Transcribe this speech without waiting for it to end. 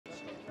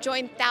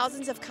Join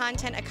thousands of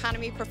content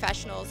economy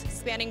professionals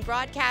spanning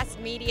broadcast,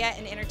 media,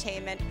 and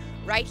entertainment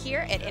right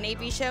here at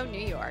NAB Show,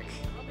 New York.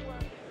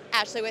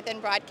 Ashley with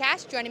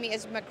InBroadcast. Joining me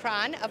is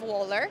Macron of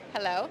Wohler.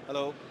 Hello.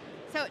 Hello.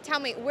 So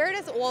tell me, where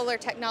does Wohler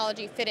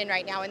technology fit in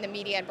right now in the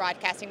media and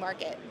broadcasting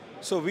market?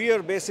 So we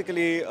are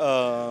basically,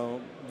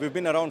 we've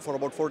been around for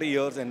about 40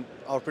 years and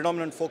our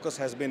predominant focus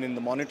has been in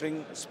the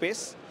monitoring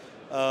space.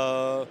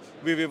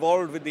 We've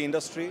evolved with the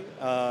industry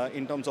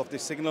in terms of the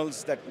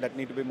signals that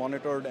need to be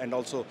monitored and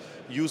also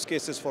use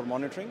cases for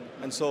monitoring.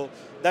 And so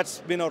that's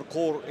been our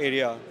core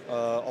area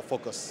of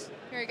focus.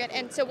 Very good.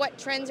 And so what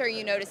trends are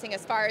you noticing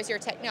as far as your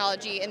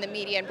technology in the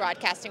media and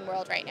broadcasting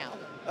world right now?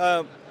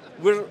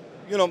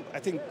 I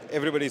think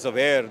everybody's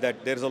aware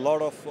that there's a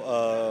lot of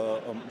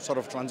sort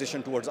of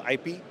transition towards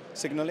IP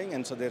signaling,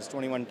 and so there's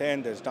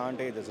 2110, there's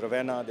Dante, there's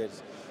Ravenna,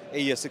 there's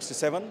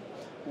AES-67.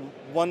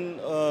 One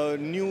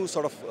new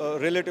sort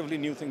of relatively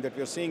new thing that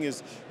we're seeing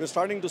is we're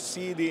starting to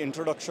see the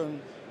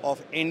introduction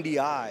of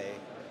NDI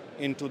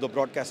into the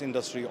broadcast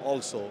industry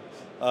also.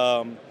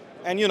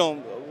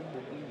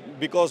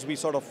 Because we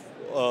sort of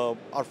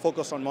are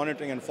focused on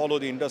monitoring and follow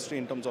the industry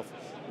in terms of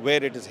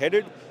where it is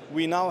headed,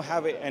 we now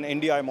have an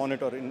NDI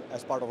monitor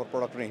as part of our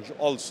product range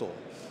also.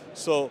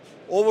 So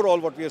overall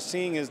what we are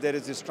seeing is there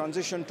is this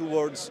transition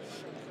towards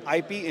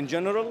IP in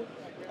general.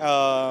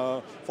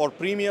 For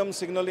premium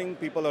signaling,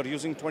 people are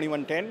using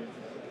 2110,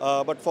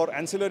 but for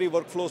ancillary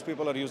workflows,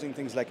 people are using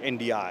things like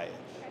NDI.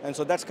 And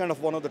so that's kind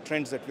of one of the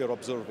trends that we are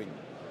observing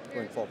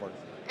going forward.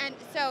 And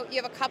so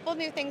you have a couple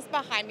new things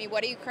behind me.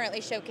 What are you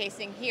currently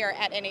showcasing here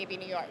at NAB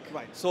New York?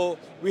 Right. So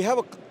we have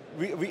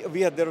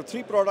there are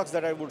three products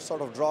that I would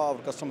sort of draw our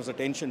customers'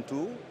 attention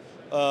to.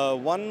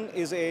 One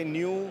is a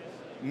new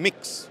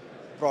mix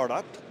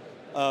product.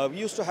 We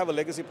used to have a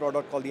legacy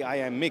product called the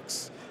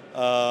iAM-MIX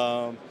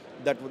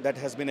that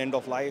has been end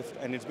of life,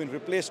 and it's been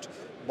replaced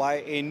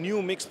by a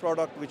new mix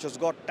product which has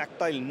got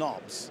tactile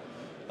knobs,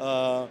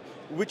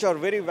 which are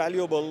very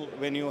valuable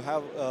when you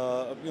have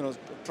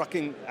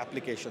trucking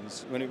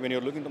applications, when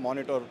you're looking to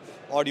monitor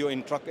audio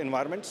in truck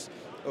environments,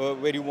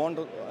 where you want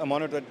a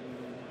monitor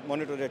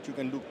that you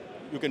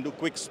can do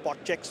quick spot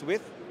checks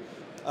with.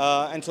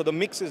 And so the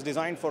mix is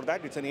designed for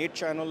that. It's an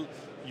 8-channel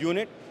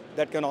unit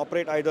that can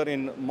operate either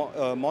in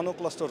mono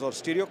clusters or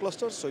stereo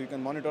clusters, so you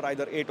can monitor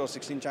either 8 or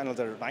 16 channels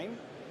at a time.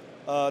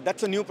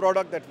 That's a new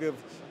product that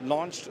we've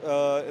launched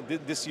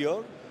this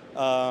year.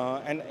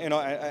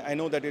 I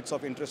know that it's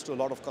of interest to a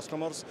lot of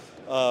customers.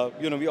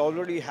 We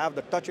already have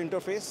the touch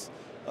interface,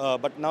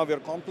 but now we're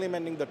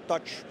complementing the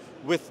touch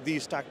with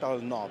these tactile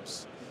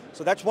knobs.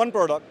 So that's one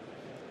product.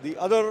 The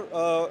other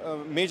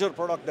major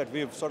product that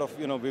we've sort of,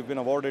 we've been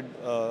awarded,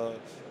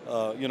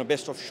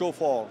 best of show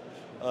for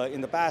in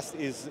the past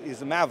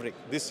is Maverick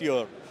this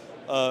year.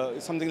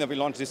 Something that we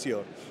launched this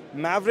year.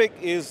 Maverick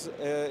is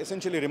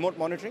essentially remote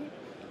monitoring.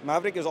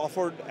 Maverick is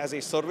offered as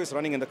a service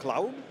running in the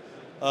cloud.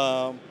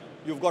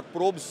 You've got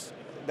probes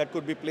that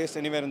could be placed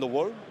anywhere in the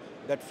world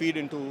that feed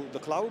into the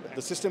cloud.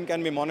 The system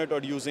can be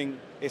monitored using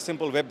a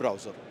simple web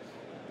browser.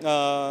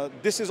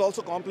 This is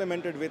also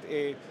complemented with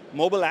a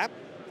mobile app.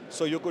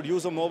 So you could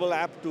use a mobile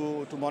app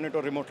to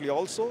monitor remotely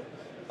also.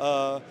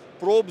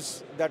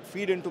 Probes that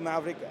feed into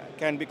Maverick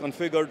can be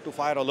configured to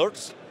fire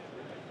alerts.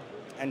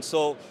 And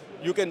so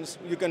you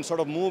can sort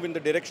of move in the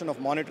direction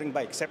of monitoring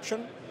by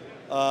exception.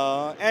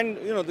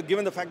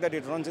 Given the fact that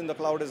it runs in the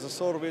cloud as a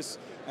service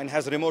and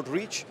has remote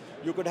reach,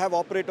 you could have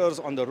operators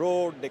on the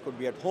road, they could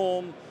be at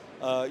home.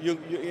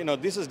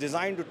 This is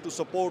designed to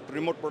support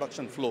remote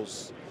production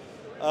flows.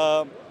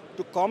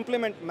 To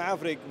complement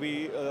Maverick,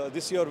 we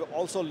this year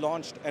also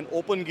launched an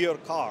open gear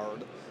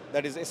card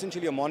that is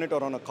essentially a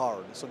monitor on a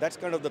card. So that's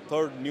kind of the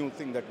third new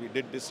thing that we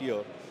did this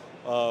year,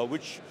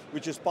 which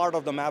is part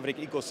of the Maverick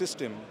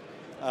ecosystem.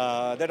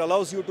 That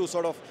allows you to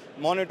sort of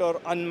monitor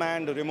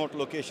unmanned remote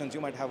locations.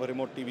 You might have a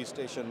remote TV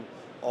station,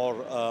 or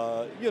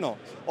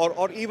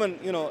even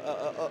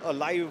a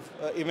live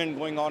event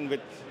going on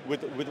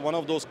with one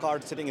of those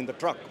cards sitting in the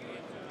truck,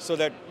 so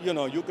that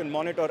you can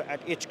monitor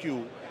at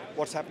HQ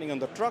what's happening on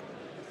the truck,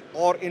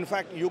 or in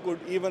fact you could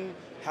even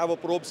have a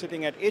probe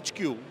sitting at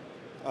HQ,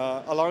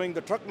 allowing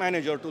the truck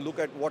manager to look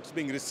at what's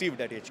being received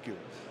at HQ.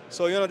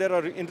 So there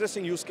are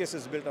interesting use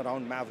cases built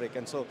around Maverick,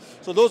 and so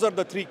those are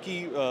the three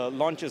key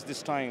launches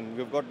this time.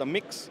 We've got the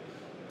mix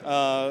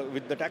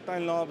with the tactile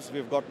knobs,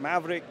 we've got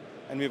Maverick,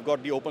 and we've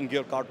got the open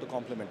gear card to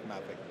complement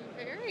Maverick.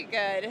 Very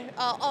good.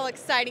 All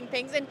exciting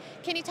things. And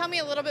can you tell me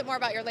a little bit more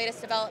about your latest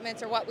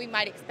developments or what we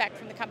might expect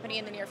from the company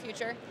in the near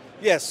future?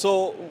 Yes.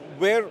 So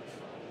with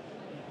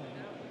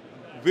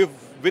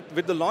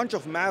the launch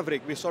of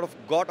Maverick, we sort of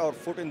got our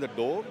foot in the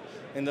door,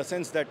 in the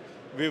sense that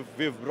we've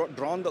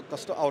drawn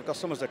our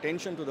customers'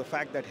 attention to the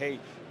fact that, hey,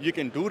 you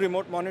can do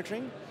remote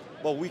monitoring,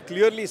 but we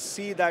clearly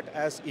see that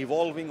as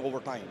evolving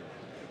over time.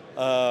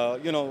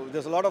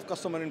 There's a lot of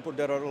customer input,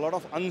 there are a lot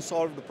of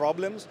unsolved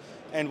problems,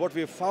 and what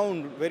we've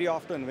found very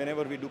often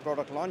whenever we do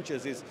product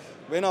launches is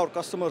when our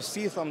customers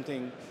see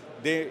something,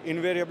 they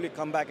invariably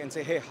come back and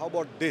say, hey, how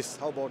about this?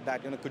 How about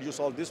that? Could you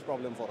solve this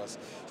problem for us?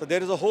 So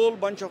there is a whole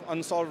bunch of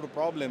unsolved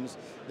problems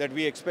that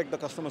we expect the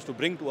customers to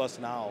bring to us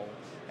now,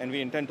 and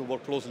we intend to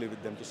work closely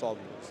with them to solve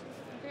those.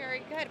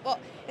 Very good. Well,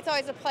 it's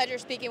always a pleasure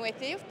speaking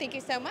with you. Thank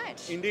you so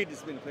much. Indeed,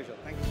 it's been a pleasure.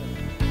 Thank you so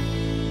much.